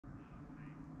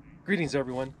Greetings,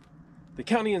 everyone. The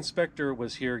county inspector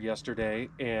was here yesterday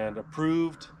and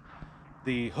approved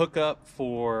the hookup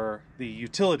for the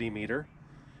utility meter.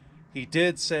 He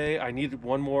did say I needed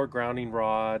one more grounding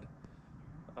rod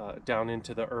down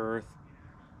into the earth,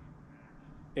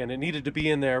 and it needed to be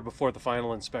in there before the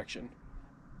final inspection.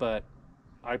 But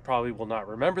I probably will not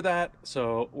remember that,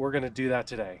 so we're going to do that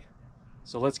today.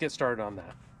 So let's get started on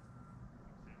that.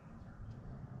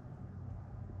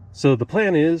 So the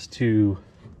plan is to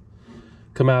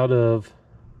come out of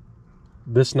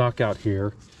this knockout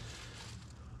here,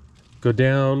 go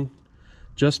down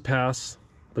just past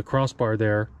the crossbar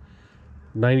there,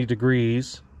 90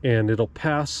 degrees, and it'll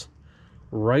pass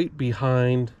right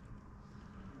behind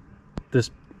this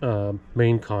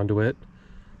main conduit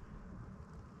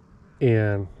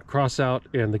and cross out,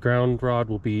 and the ground rod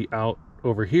will be out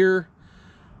over here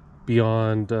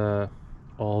beyond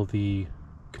all the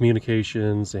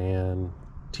communications and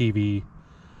TV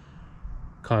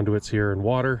conduits here and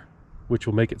water, which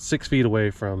will make it 6 feet away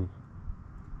from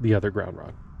the other ground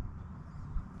rod.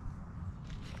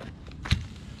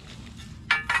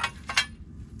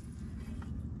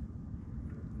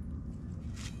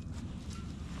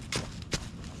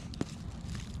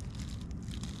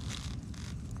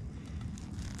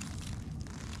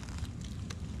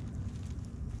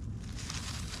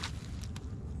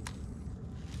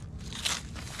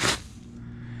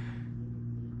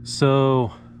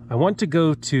 So I want to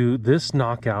go to this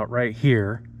knockout right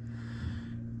here.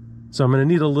 So I'm going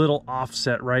to need a little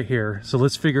offset right here. So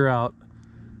let's figure out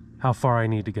how far I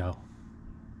need to go.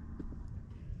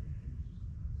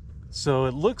 So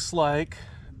it looks like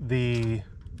the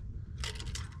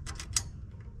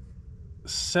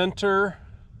center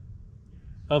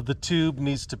of the tube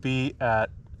needs to be at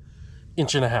 1.5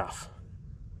 inches.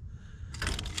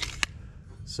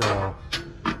 So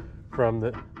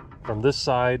from this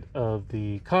side of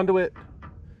the conduit,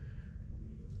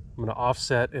 I'm going to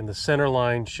offset, and the center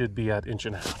line should be at 1.5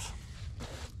 inches.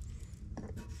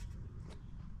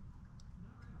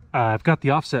 I've got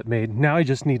the offset made. Now I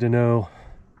just need to know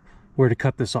where to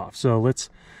cut this off. So let's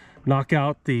knock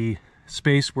out the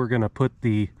space we're going to put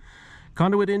the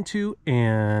conduit into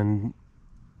and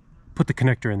put the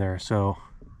connector in there, so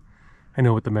I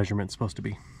know what the measurement's supposed to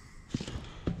be.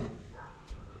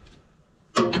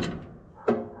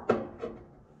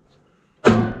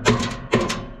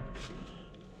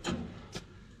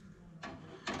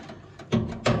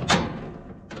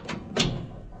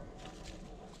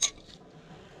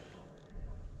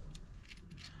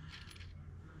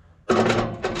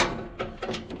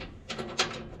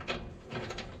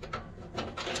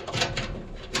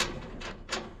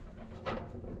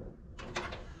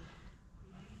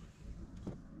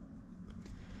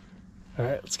 All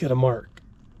right, let's get a mark.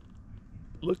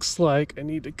 Looks like I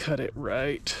need to cut it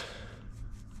right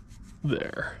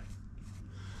there.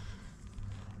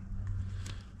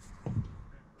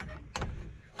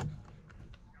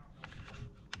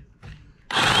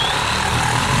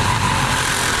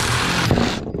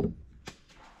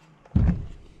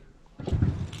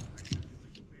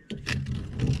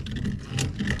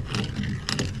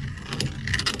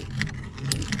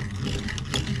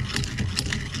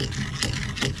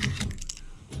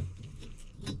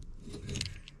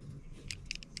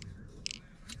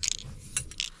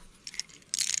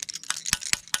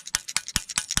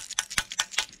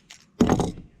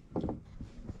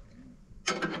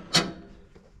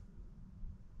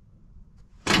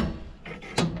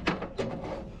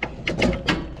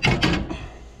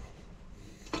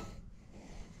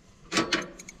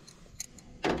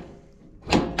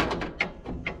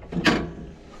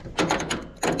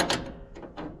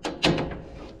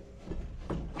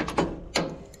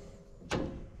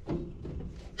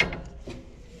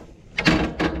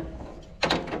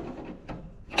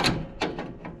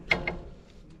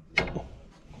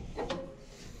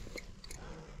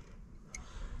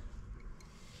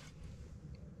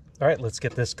 All right, let's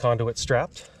get this conduit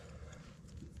strapped.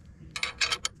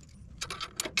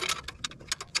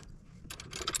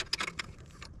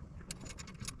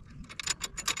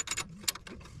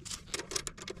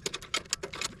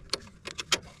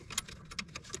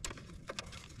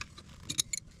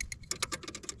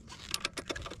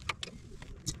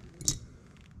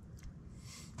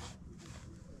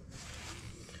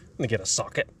 I'm gonna get a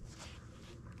socket.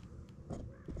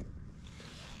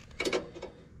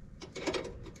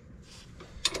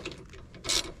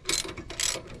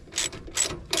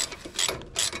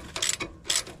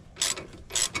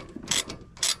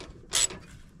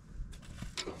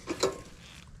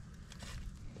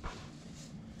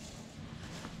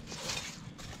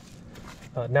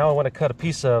 Now I want to cut a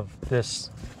piece of this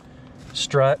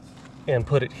strut and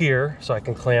put it here so I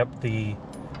can clamp the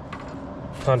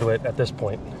conduit at this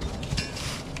point.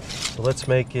 So let's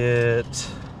make it,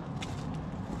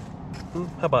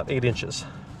 how about 8 inches?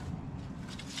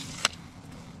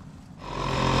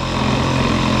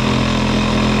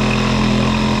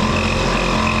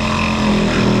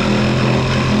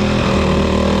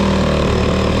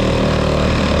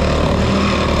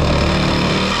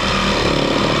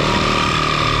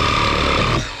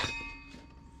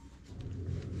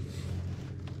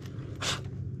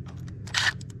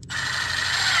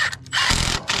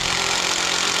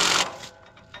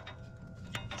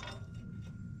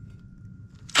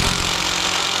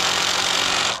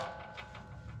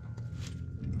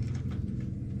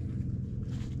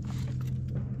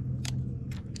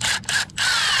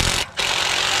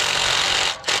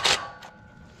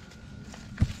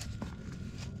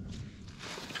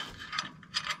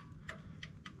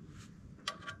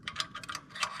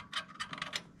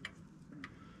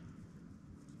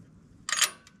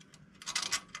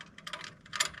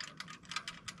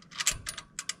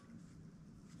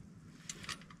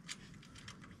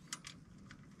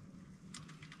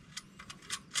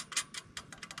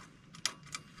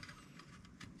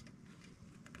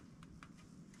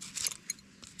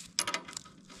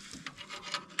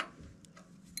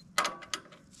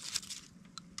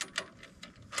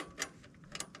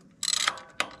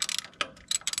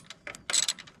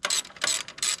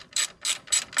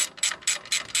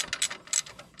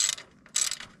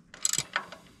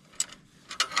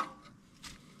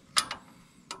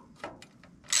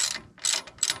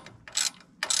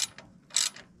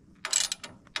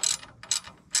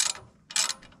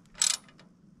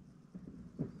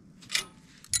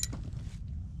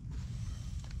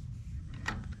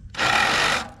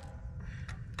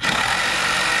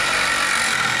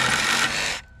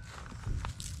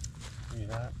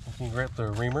 Can you grab the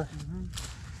reamer?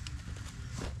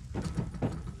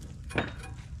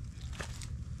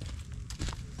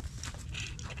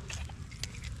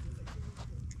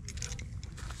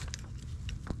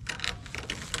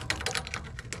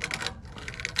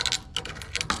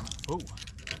 Oh,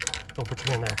 don't put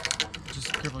your hand there.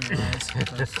 Just careful your eyes with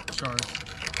those shards.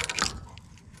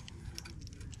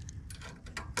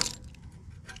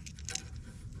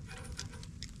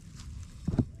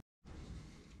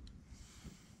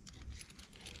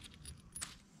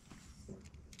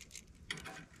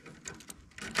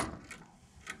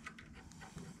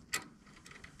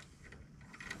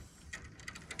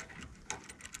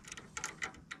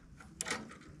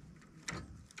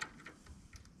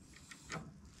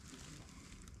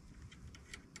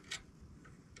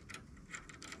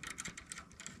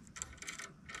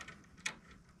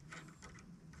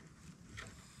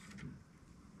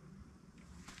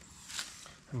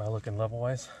 Am I looking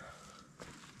level-wise?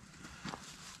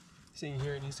 See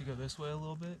here, it needs to go this way a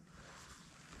little bit.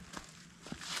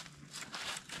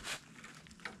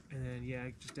 And then, yeah,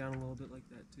 just down a little bit like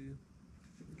that too.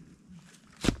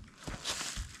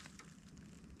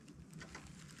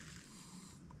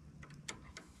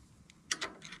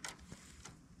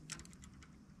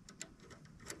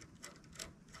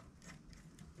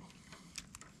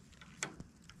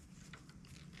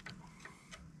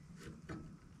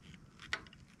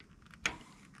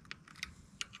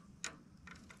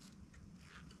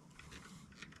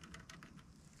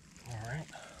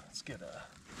 Let's get a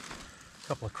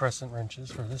couple of crescent wrenches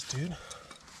for this dude.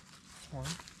 One.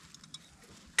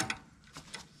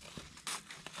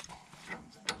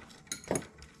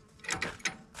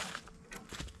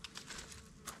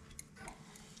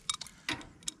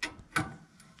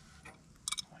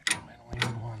 I only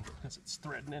need one because it's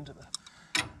threading into the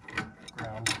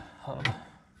ground hub.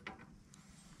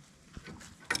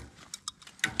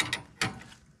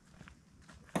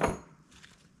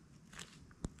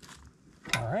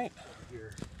 All right.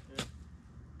 Here. Yeah.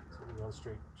 So we go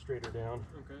straighter down.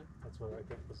 Okay. That's what I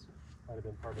think might have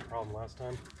been part of the problem last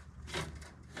time.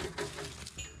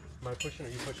 Am I pushing or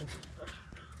are you pushing?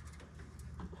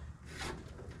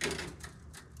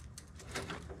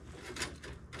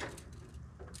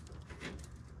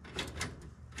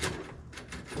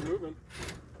 We're moving.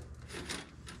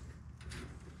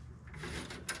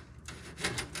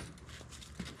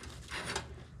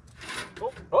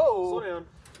 Oh! Slow down.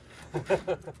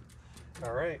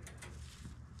 All right.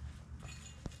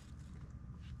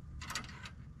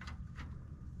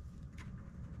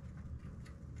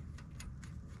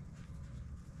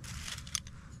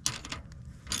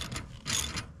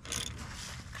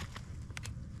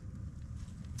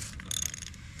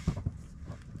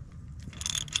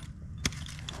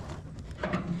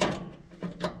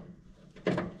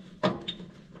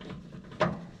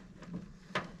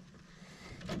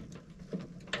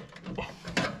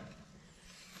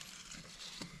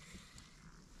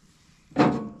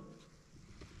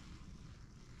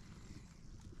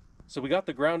 So we got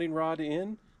the grounding rod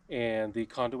in and the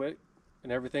conduit and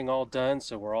everything all done,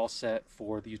 so we're all set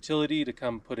for the utility to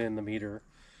come put in the meter,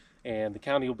 and the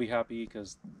county will be happy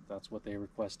because that's what they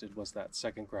requested, was that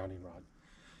second grounding rod.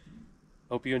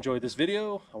 Hope you enjoyed this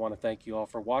video. I want to thank you all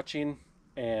for watching,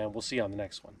 and we'll see you on the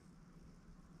next one.